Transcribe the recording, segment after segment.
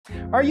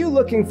Are you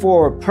looking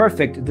for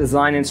perfect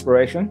design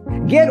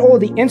inspiration? Get all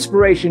the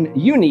inspiration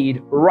you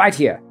need right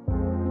here.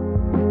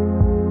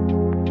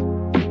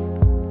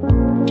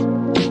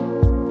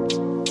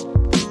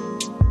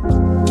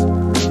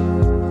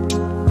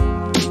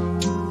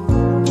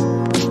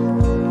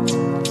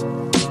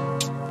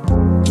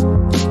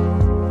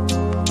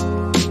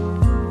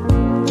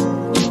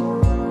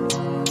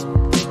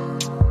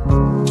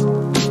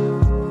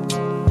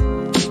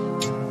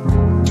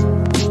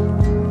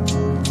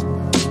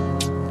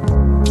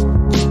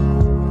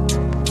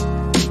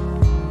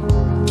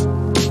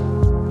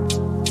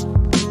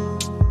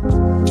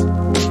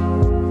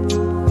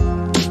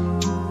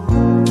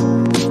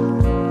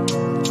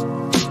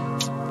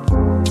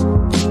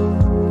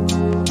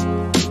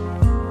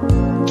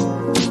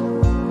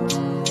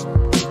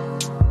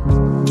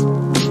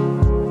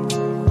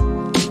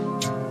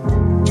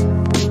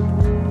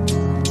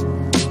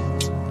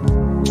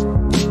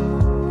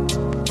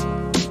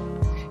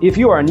 If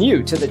you are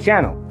new to the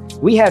channel,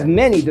 we have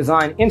many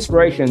design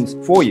inspirations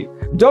for you.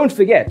 Don't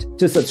forget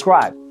to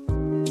subscribe.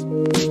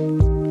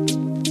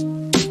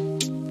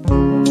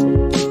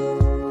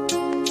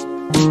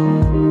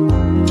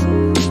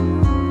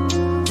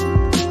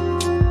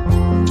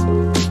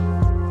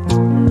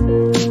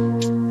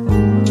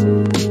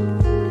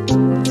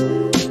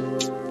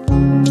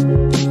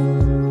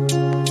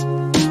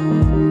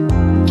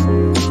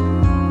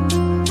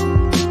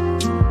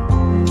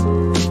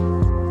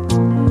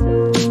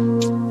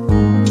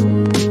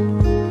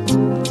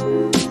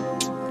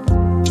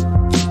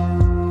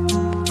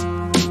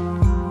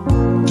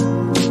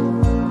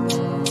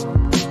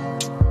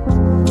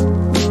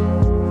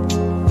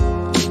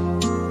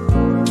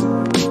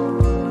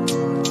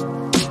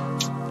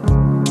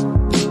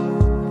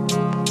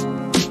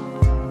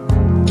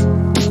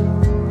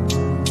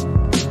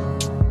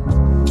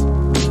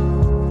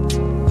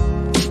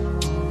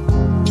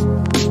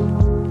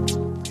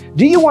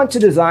 Do you want to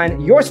design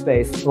your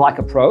space like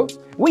a pro?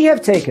 We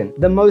have taken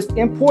the most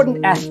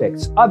important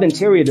aspects of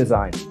interior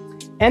design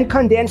and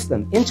condensed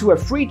them into a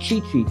free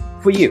cheat sheet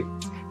for you.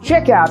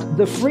 Check out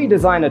the free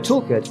designer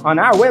toolkit on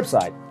our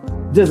website,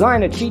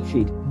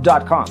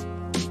 designercheatsheet.com.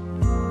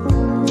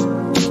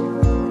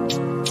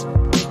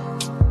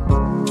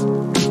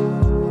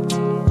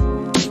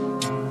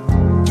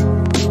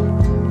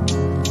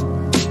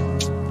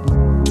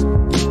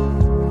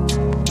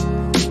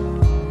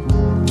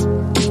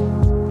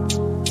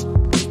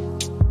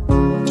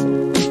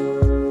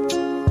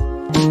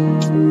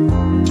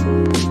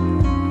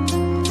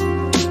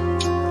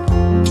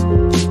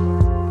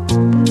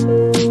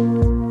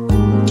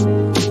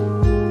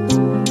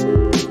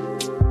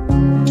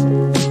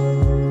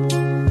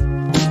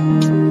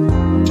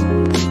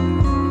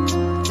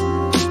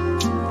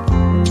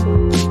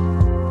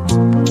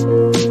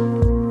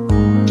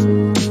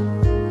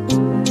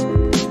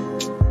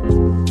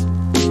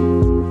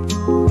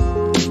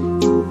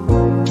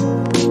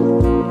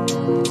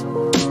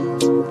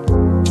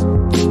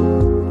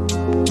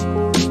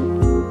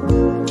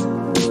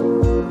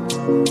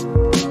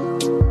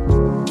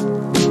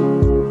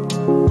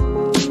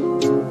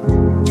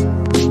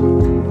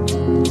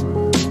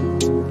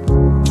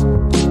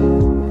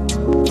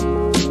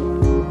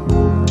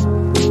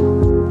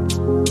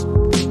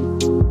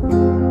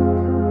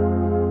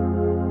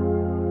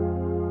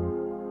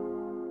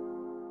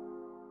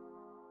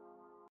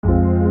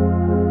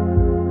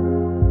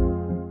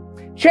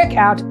 Check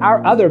out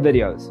our other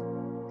videos.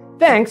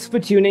 Thanks for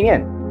tuning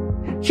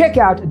in. Check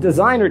out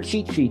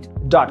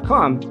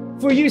designercheatsheet.com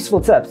for useful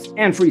tips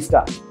and free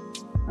stuff.